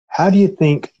how do you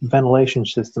think ventilation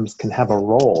systems can have a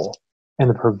role in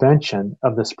the prevention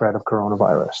of the spread of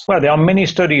coronavirus? Well, there are many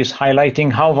studies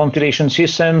highlighting how ventilation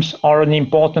systems are an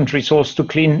important resource to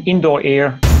clean indoor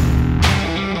air.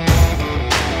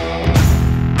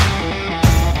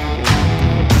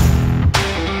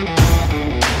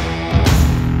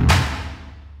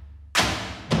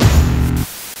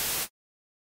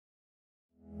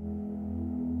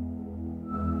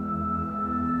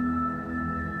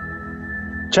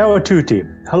 Ciao a tutti.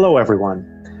 Hello, everyone.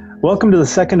 Welcome to the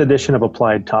second edition of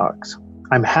Applied Talks.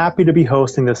 I'm happy to be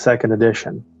hosting this second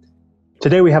edition.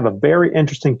 Today we have a very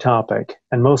interesting topic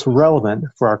and most relevant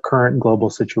for our current global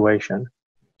situation.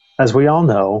 As we all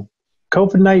know,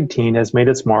 COVID-19 has made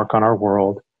its mark on our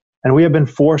world, and we have been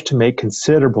forced to make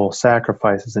considerable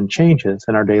sacrifices and changes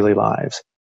in our daily lives.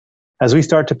 As we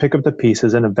start to pick up the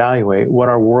pieces and evaluate what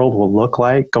our world will look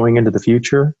like going into the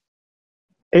future,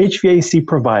 HVAC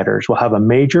providers will have a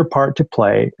major part to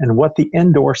play in what the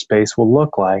indoor space will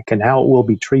look like and how it will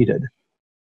be treated.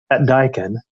 At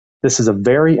Daikin, this is a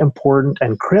very important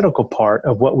and critical part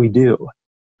of what we do.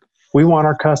 We want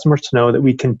our customers to know that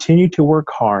we continue to work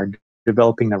hard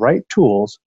developing the right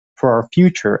tools for our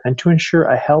future and to ensure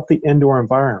a healthy indoor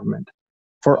environment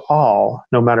for all,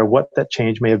 no matter what that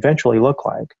change may eventually look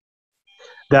like.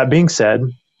 That being said,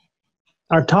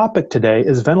 our topic today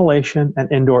is ventilation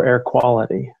and indoor air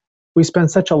quality. We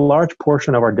spend such a large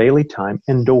portion of our daily time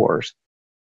indoors.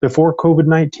 Before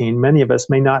COVID-19, many of us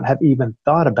may not have even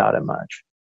thought about it much.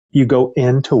 You go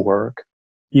into work,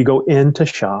 you go into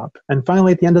shop, and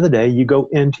finally at the end of the day, you go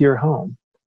into your home.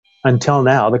 Until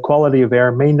now, the quality of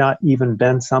air may not even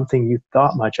been something you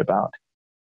thought much about.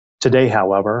 Today,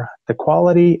 however, the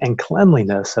quality and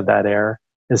cleanliness of that air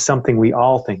is something we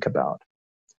all think about.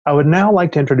 I would now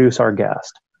like to introduce our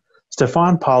guest.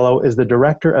 Stephan Paolo is the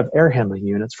Director of Air Handling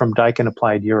Units from Daikin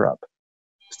Applied Europe.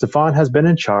 Stephan has been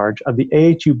in charge of the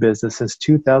AHU business since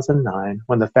 2009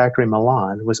 when the factory in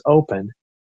Milan was opened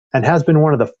and has been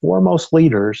one of the foremost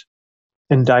leaders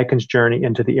in Daikin's journey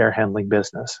into the air handling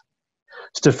business.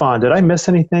 Stephan, did I miss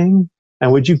anything?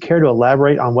 And would you care to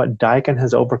elaborate on what Daikin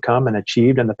has overcome and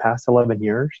achieved in the past 11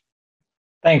 years?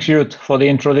 Thanks, Yud, for the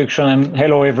introduction, and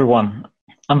hello, everyone.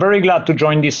 I'm very glad to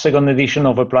join this second edition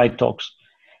of Applied Talks.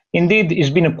 Indeed, it's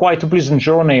been quite a pleasant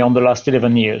journey on the last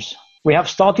 11 years. We have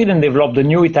started and developed a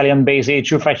new Italian-based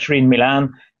AHU factory in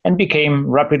Milan and became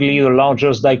rapidly the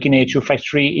largest Daikin AHU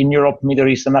factory in Europe, Middle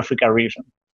East, and Africa region.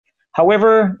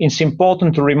 However, it's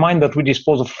important to remind that we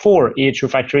dispose of 4 AHU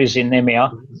factories in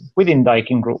EMEA within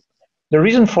Daikin Group. The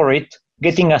reason for it,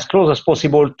 getting as close as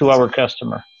possible to our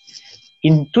customer.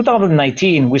 In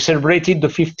 2019, we celebrated the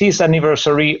 50th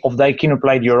anniversary of Daikin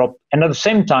Applied Europe, and at the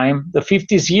same time, the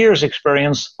 50th year's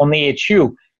experience on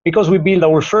AHU, because we built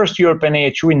our first European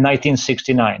AHU in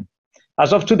 1969.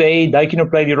 As of today, Daikin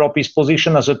Applied Europe is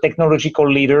positioned as a technological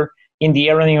leader in the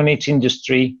air and units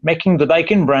industry, making the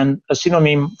Daikin brand a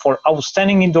synonym for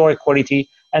outstanding indoor air quality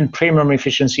and premium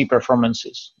efficiency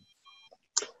performances.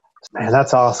 Man,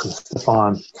 that's awesome,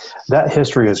 Stephan. That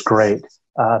history is great.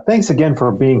 Thanks again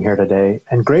for being here today,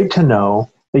 and great to know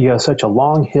that you have such a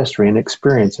long history and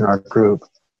experience in our group.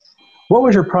 What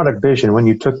was your product vision when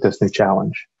you took this new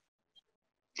challenge?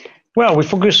 Well, we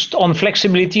focused on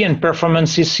flexibility and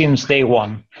performances since day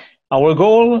one. Our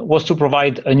goal was to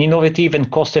provide an innovative and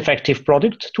cost-effective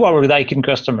product to our Daikin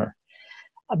customer,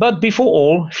 but before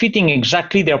all, fitting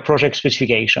exactly their project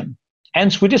specification.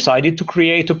 Hence, we decided to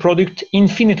create a product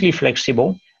infinitely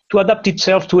flexible to adapt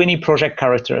itself to any project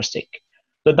characteristic.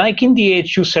 The Daikin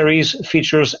DHU series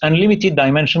features unlimited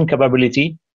dimension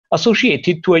capability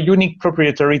associated to a unique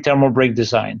proprietary thermal break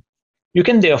design. You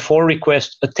can therefore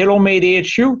request a tailor-made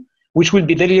AHU, which will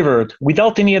be delivered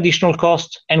without any additional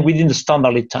cost and within the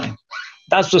standard lead time.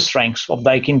 That's the strength of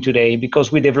Daikin today,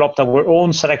 because we developed our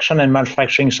own selection and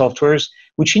manufacturing softwares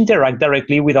which interact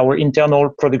directly with our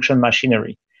internal production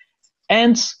machinery.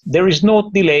 Hence, there is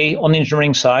no delay on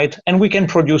engineering side, and we can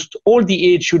produce all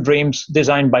the AHU dreams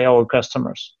designed by our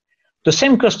customers. The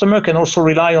same customer can also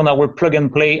rely on our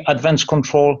plug-and-play advanced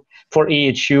control for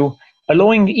AHU,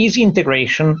 allowing easy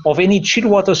integration of any chilled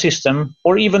water system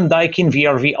or even Daikin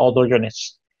VRV outdoor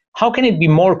units. How can it be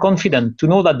more confident to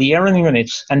know that the air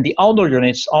units and the outdoor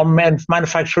units are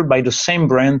manufactured by the same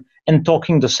brand and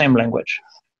talking the same language?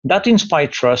 That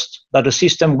inspires trust that the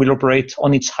system will operate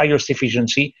on its highest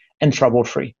efficiency and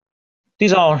trouble-free.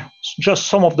 These are just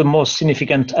some of the most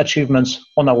significant achievements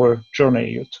on our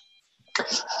journey, Youth.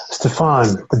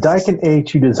 Stephan, the Daikin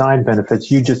AHU design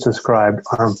benefits you just described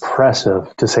are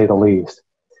impressive, to say the least.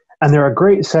 And they're a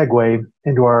great segue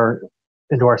into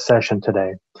our session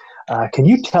today. Can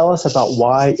you tell us about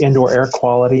why indoor air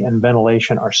quality and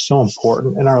ventilation are so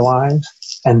important in our lives?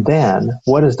 And then,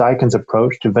 what is Daikin's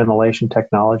approach to ventilation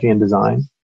technology and design?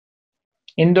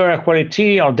 Indoor air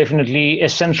quality are definitely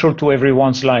essential to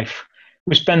everyone's life.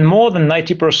 We spend more than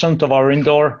 90% of our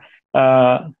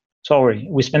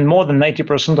we spend more than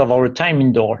 90% of our time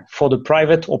indoor for the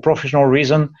private or professional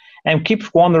reason and keep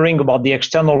wondering about the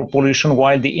external pollution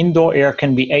while the indoor air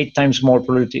can be 8 times more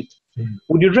polluted.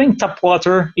 Would you drink tap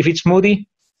water if it's moody?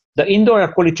 The indoor air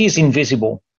quality is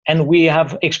invisible, and we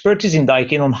have expertise in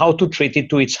Daikin on how to treat it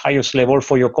to its highest level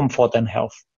for your comfort and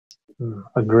health.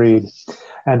 Agreed.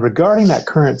 And regarding that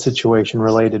current situation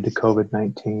related to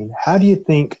COVID-19, how do you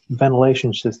think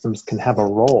ventilation systems can have a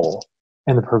role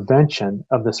in the prevention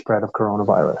of the spread of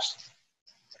coronavirus?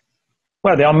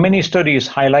 Well, there are many studies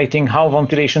highlighting how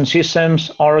ventilation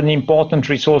systems are an important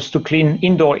resource to clean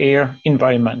indoor air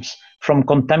environments from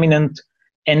contaminant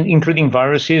and including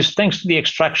viruses, thanks to the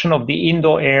extraction of the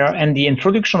indoor air and the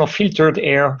introduction of filtered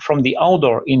air from the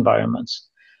outdoor environments.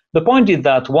 The point is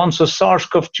that once a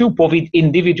SARS-CoV-2 COVID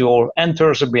individual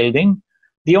enters a building,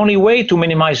 the only way to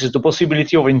minimize the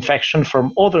possibility of infection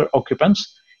from other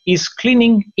occupants is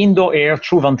cleaning indoor air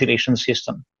through ventilation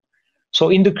system. So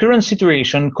in the current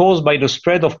situation caused by the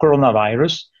spread of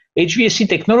coronavirus, HVAC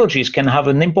technologies can have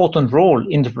an important role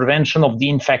in the prevention of the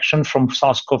infection from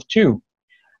SARS-CoV-2.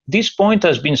 This point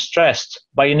has been stressed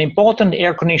by an important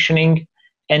air conditioning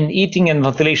and heating and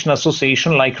ventilation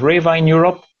association like REVA in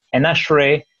Europe and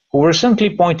ASHRAE, who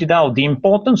recently pointed out the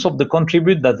importance of the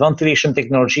contribute that ventilation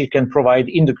technology can provide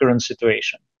in the current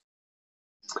situation.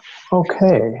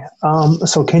 Okay,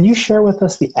 so can you share with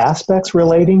us the aspects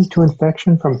relating to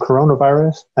infection from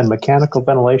coronavirus and mechanical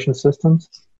ventilation systems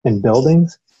in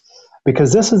buildings?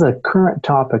 Because this is a current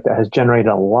topic that has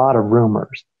generated a lot of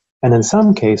rumors, and in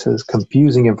some cases,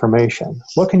 confusing information.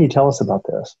 What can you tell us about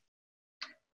this?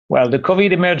 Well, the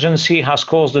COVID emergency has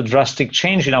caused a drastic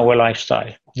change in our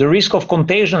lifestyle. The risk of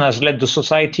contagion has led the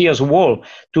society as a whole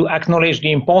to acknowledge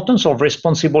the importance of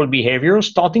responsible behavior,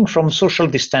 starting from social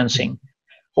distancing.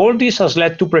 All this has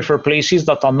led to prefer places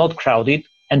that are not crowded,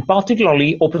 and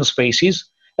particularly open spaces,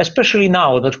 especially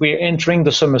now that we are entering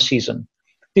the summer season.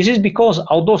 This is because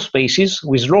outdoor spaces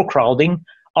with low crowding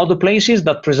are the places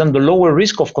that present the lower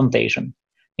risk of contagion.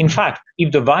 In fact,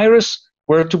 if the virus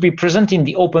were to be present in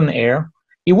the open air,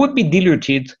 it would be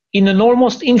diluted in an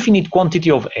almost infinite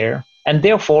quantity of air, and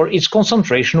therefore its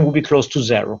concentration would be close to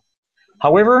zero.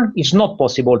 However, it's not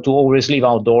possible to always live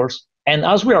outdoors, and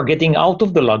as we are getting out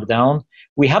of the lockdown,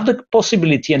 we have the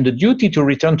possibility and the duty to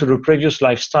return to the previous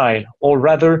lifestyle, or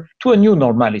rather, to a new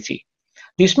normality.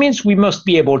 This means we must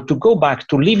be able to go back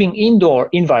to living indoor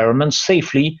environments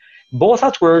safely, both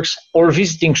at works or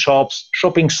visiting shops,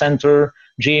 shopping centers,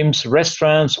 gyms,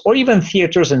 restaurants, or even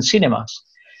theaters and cinemas.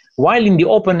 While in the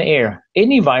open air,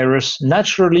 any virus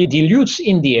naturally dilutes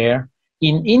in the air.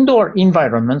 In indoor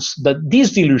environments,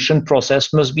 this dilution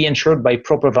process must be ensured by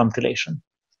proper ventilation.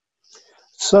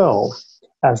 So,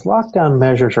 as lockdown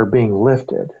measures are being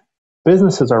lifted,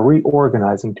 businesses are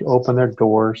reorganizing to open their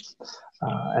doors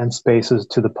and spaces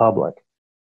to the public.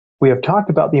 We have talked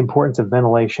about the importance of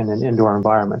ventilation in indoor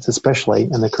environments, especially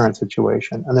in the current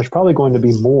situation, and there's probably going to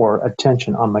be more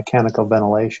attention on mechanical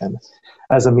ventilation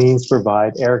as a means to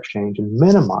provide air exchange and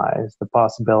minimize the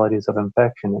possibilities of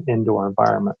infection in indoor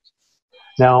environments.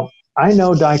 Now, I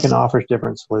know Daikin offers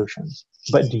different solutions,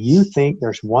 but do you think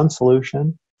there's one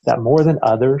solution that more than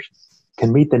others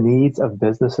can meet the needs of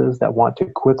businesses that want to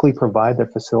quickly provide their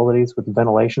facilities with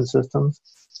ventilation systems,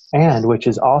 and which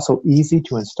is also easy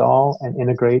to install and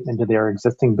integrate into their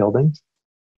existing buildings?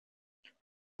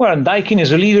 Well, Daikin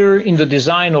is a leader in the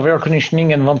design of air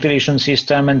conditioning and ventilation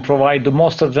system and provide the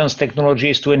most advanced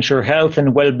technologies to ensure health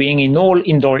and well-being in all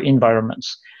indoor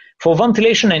environments. For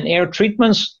ventilation and air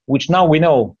treatments, which now we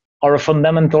know are a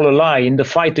fundamental ally in the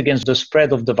fight against the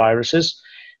spread of the viruses,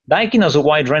 Daikin has a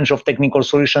wide range of technical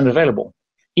solutions available.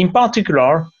 In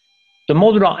particular, the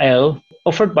Modular L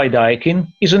offered by Daikin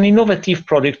is an innovative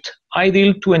product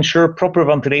ideal to ensure proper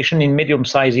ventilation in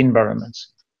medium-sized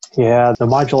environments. Yeah, the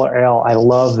Modular L, I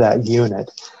love that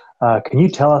unit. Can you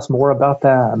tell us more about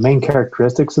the main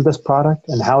characteristics of this product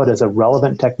and how it is a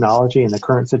relevant technology in the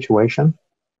current situation?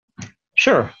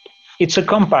 Sure. It's a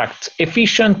compact,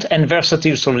 efficient, and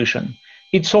versatile solution.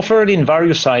 It's offered in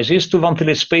various sizes to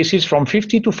ventilate spaces from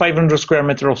 50 to 500 square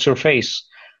meters of surface.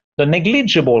 The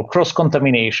negligible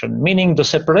cross-contamination, meaning the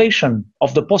separation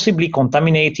of the possibly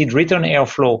contaminated return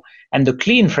airflow and the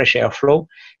clean fresh airflow,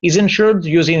 is ensured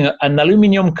using an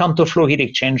aluminum counterflow heat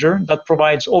exchanger that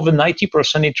provides over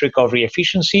 90% heat recovery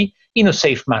efficiency in a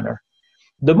safe manner.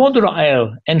 The Modular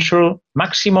L ensures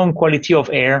maximum quality of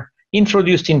air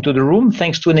introduced into the room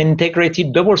thanks to an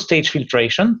integrated double-stage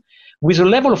filtration with a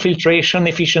level of filtration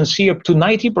efficiency up to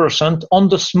 90% on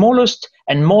the smallest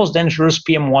and most dangerous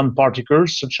PM1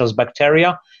 particles such as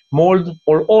bacteria, mold,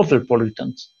 or other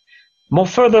pollutants.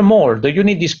 Furthermore, the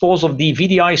unit disposed of the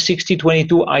VDI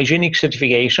 6022 hygienic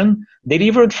certification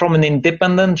delivered from an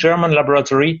independent German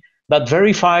laboratory that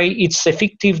verify its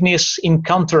effectiveness in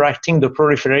counteracting the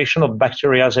proliferation of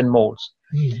bacteria and molds.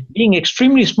 Being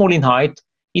extremely small in height,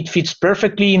 it fits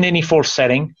perfectly in any force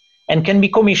setting and can be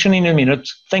commissioned in a minute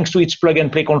thanks to its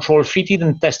plug-and-play control fitted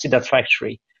and tested at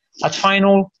factory. At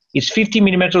final, its 50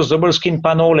 mm double skin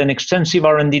panel and extensive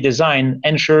R&D design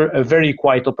ensure a very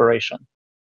quiet operation.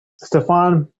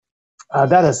 Stephan,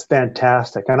 that is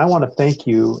fantastic, and I want to thank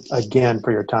you again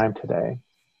for your time today.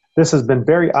 This has been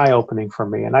very eye-opening for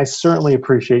me, and I certainly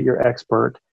appreciate your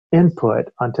expert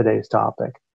input on today's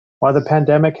topic. While the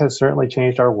pandemic has certainly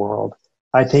changed our world,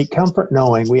 I take comfort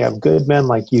knowing we have good men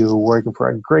like you working for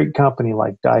a great company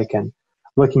like Daikin,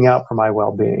 looking out for my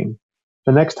well-being.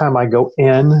 The next time I go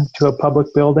into a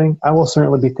public building, I will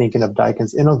certainly be thinking of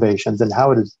Daikin's innovations and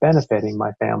how it is benefiting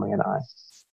my family and I.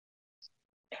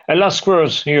 A last word,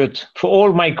 Jut, for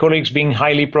all my colleagues being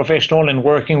highly professional and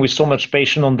working with so much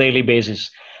passion on a daily basis.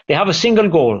 They have a single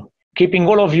goal, keeping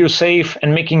all of you safe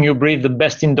and making you breathe the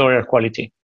best indoor air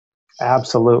quality.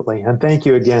 Absolutely. And thank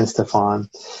you again, Stephan.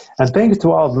 And thanks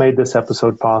to all who made this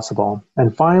episode possible.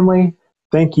 And finally,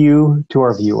 thank you to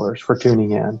our viewers for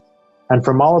tuning in. And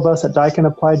from all of us at Daikin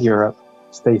Applied Europe,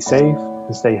 stay safe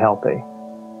and stay healthy.